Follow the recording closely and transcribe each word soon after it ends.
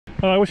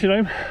Hello, what's your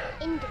name?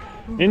 Indigo.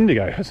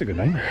 Indigo, that's a good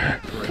name.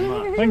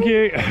 Thank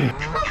you.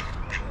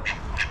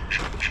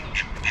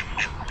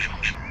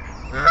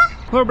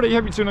 Hello everybody,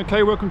 hope you're doing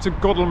okay. Welcome to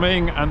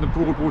Godalming and the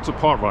Broadwater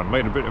parkrun.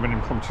 Made a bit of an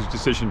impromptu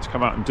decision to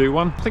come out and do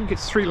one. I think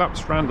it's 3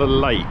 laps around the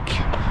lake.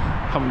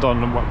 Haven't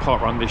done one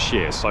parkrun this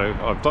year, so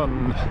I've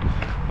done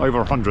over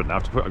 100 now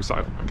to put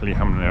exactly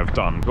how many I've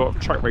done. I've got a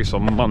track race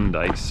on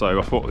Monday, so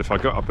I thought if I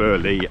got up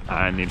early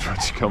and in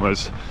inverted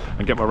commas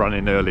and get my run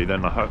in early,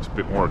 then I have a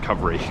bit more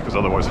recovery, because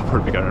otherwise I'll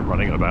probably be going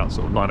running at about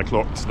sort of 9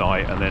 o'clock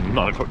tonight and then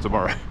 9 o'clock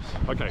tomorrow.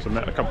 Okay, so I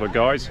met a couple of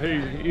guys. Who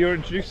you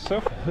introduce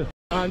yourself?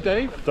 I'm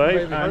Dave.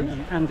 Dave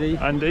and Andy.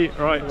 Andy,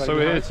 right, so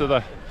we're here to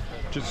the,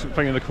 just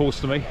bringing the course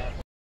to me.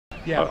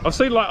 Yeah. I've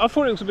seen, like, I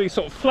thought it was going to be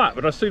sort of flat,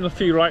 but I've seen a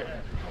few, like,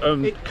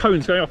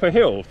 cones going up a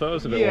hill, so I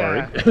was a bit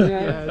worried.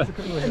 Yeah,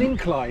 there's an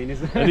incline,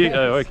 isn't there?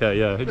 Oh, okay,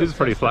 yeah. It is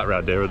pretty flat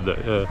round here, isn't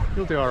it? Yeah.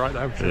 You'll do alright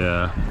though.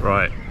 Yeah,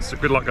 right. So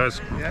good luck, guys.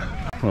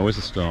 Yeah. Well, where's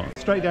the start?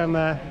 Straight down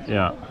there.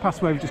 Yeah.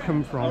 Past where we've just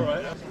come from.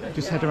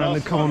 Just head around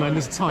the corner and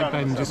there's a tight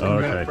bend just come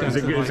down. Okay. Is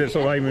it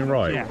sort of aiming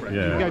right? Yeah.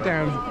 Yeah. You go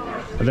down.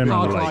 And then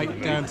Hard around the lake.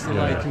 light down to the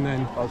lake and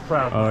then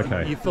Oh,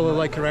 okay. you follow the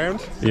lake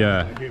around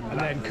Yeah. and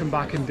then come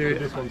back and do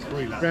it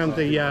around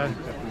the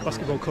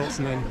basketball courts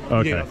and then Okay.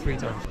 you do that 3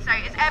 times. So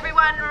is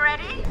everyone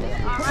ready?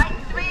 Alright,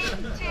 3,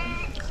 2,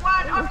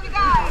 1, off you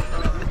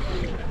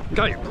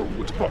go! Okay,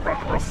 Broadwater parkrun,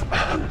 we're off.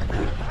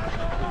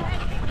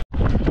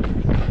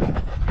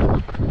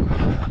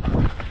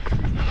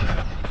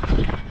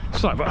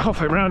 It's like about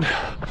halfway round.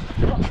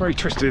 It's very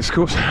twisted, this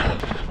course.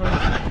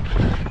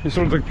 It's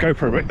sort of the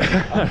GoPro bit.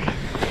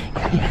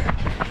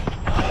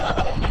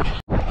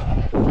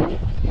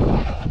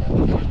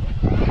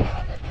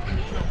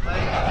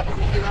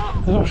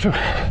 I'm not sure.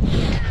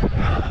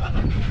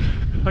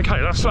 Okay,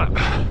 that's that.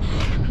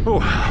 Oh,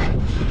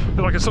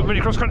 feel like it's sort of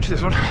mini cross country,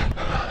 this one.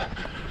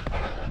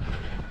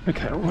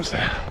 Okay, almost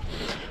there.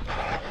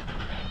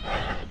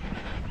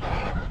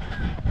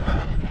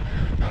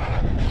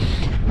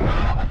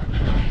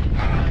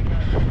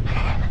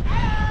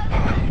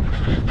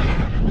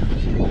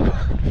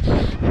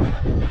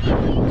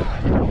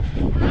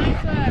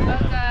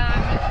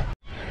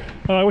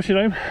 Hello, what's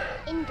your name?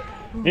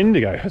 Indigo.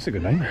 Indigo, that's a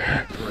good name.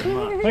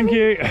 Thank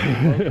you.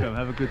 Welcome,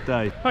 have a good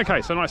day.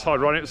 Okay, so nice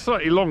hard run. It's a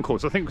slightly long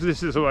course. I think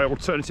this is an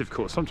alternative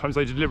course. Sometimes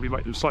they deliberately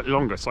make them slightly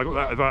longer. So I got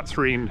that about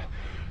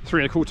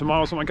 3.25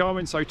 miles on my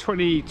Garmin, so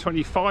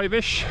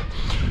 25-ish.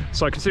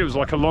 So I consider it was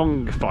like a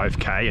long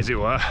 5k, as it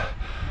were.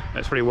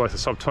 It's pretty worth a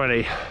sub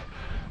 20.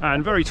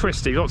 And very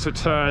twisty, lots of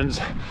turns,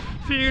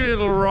 few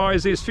little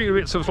rises, few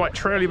bits of like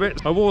traily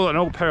bits. I wore an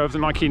old pair of the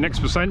Nike Next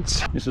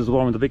Percent. This is the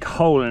one with the big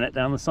hole in it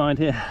down the side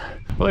here.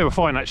 Well, they were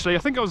fine actually. I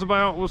think I was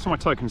about, what's my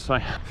token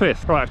say?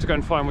 5th. Right, I have to go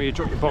and find where you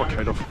drop your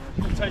barcode off.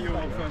 I'll take your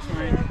one first,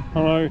 mate.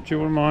 Hello, do you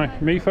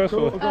want me first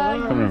or? First.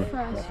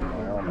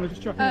 I'm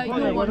just chucking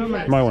Your one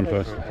first. My one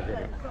first.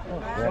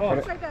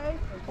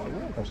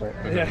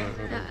 Yeah,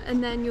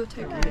 and then your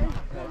token.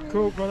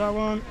 Cool, got that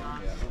one.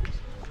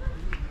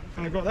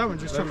 And I got that one,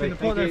 just chucking the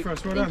pot there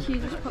first, well done.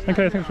 Thank you, just pop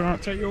Okay, thanks very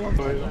much. Take your one.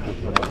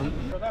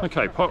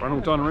 Okay, parkrun all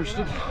done and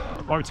registered.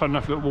 Might be time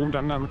enough to get warm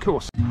down the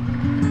course.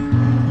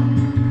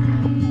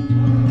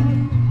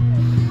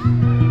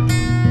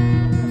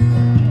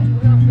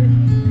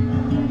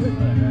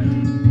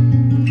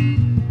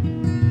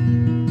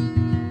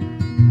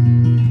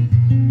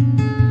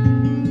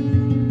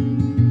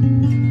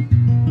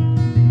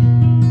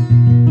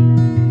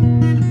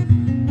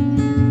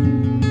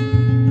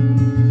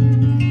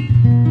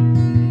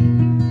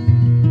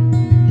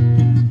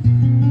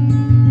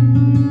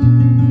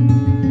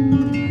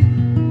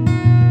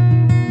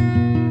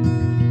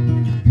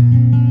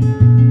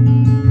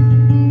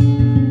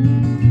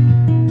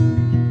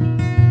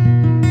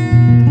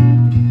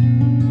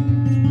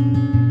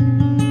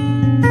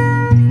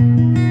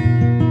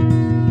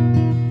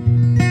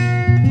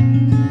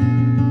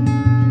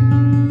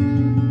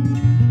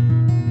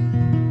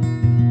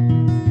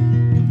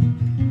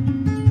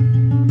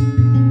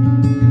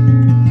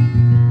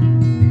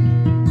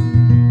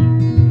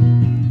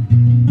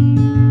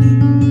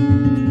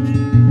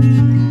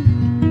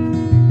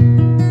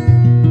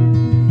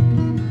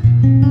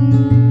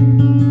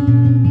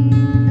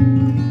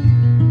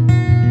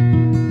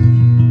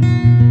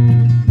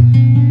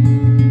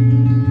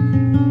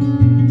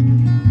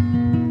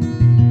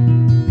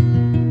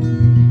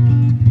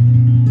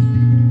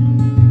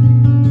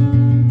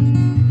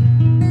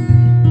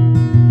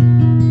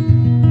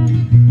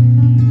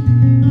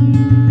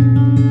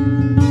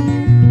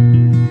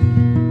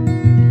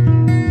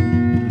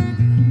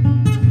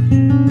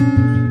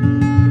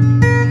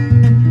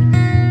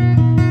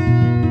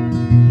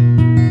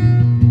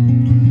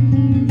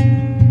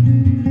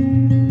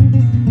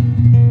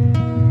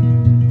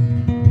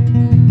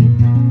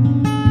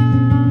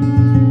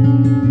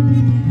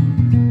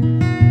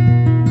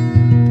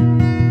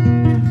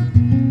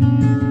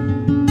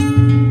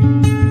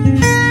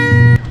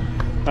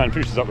 And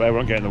finishers up there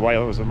won't get in the way,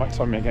 otherwise they might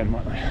time me again,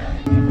 might they?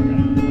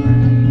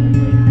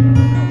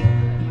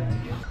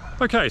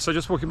 Okay, so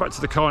just walking back to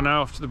the car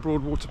now after the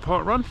Broadwater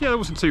park run. Yeah, that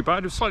wasn't too bad.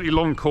 It was a slightly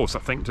long course, I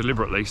think,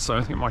 deliberately. So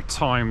I think my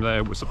time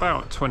there was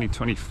about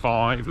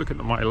 20:25. Looking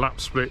at my lap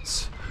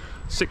splits,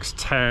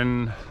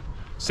 6:10,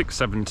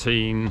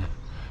 6:17,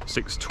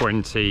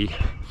 6:20,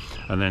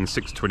 and then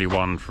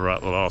 6:21 throughout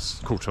the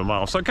last quarter of a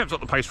mile. So I kept up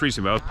the pace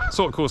reasonably well.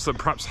 Sort of course that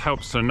perhaps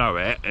helps to know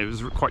it. It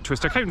was quite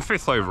twisty. I came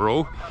 5th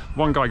overall.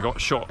 One guy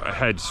got shot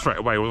ahead straight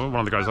away. One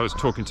of the guys I was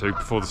talking to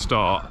before the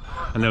start.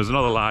 And there was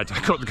another lad who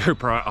got the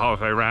GoPro out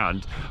halfway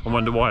around and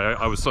wondered why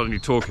I was suddenly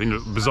talking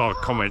bizarre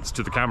comments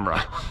to the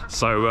camera.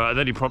 So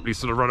then he promptly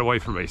sort of ran away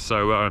from me.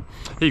 So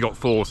he got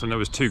 4th, and there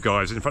was 2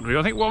 guys in front of me.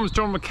 I think one was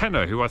John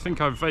McKenna, who I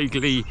think I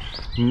vaguely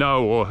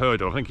know or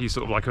heard of. I think he's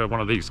sort of like one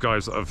of these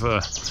guys that have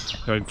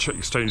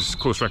exchanged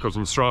course records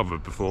on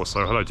Strava before.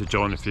 So hello to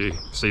John if you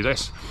see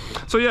this.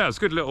 So yeah, it's a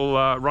good little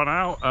run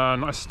out.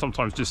 Nice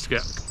sometimes just to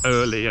get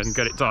early and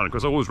get it done,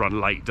 because I always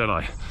run late, don't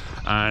I?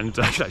 And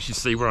I can actually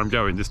see where I'm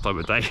going this time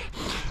of day.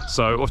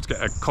 So off to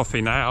get a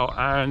coffee now,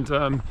 and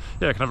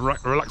yeah, can have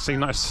a relaxing,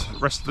 nice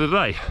rest of the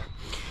day.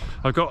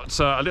 I've got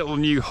a little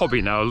new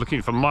hobby now,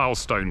 looking for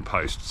milestone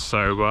posts.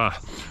 So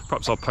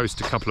perhaps I'll post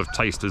a couple of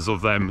tasters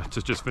of them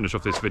to just finish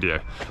off this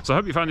video. So I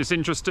hope you found this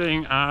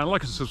interesting, and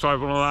like and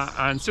subscribe and all that,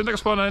 and see you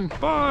next one then.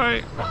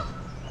 Bye.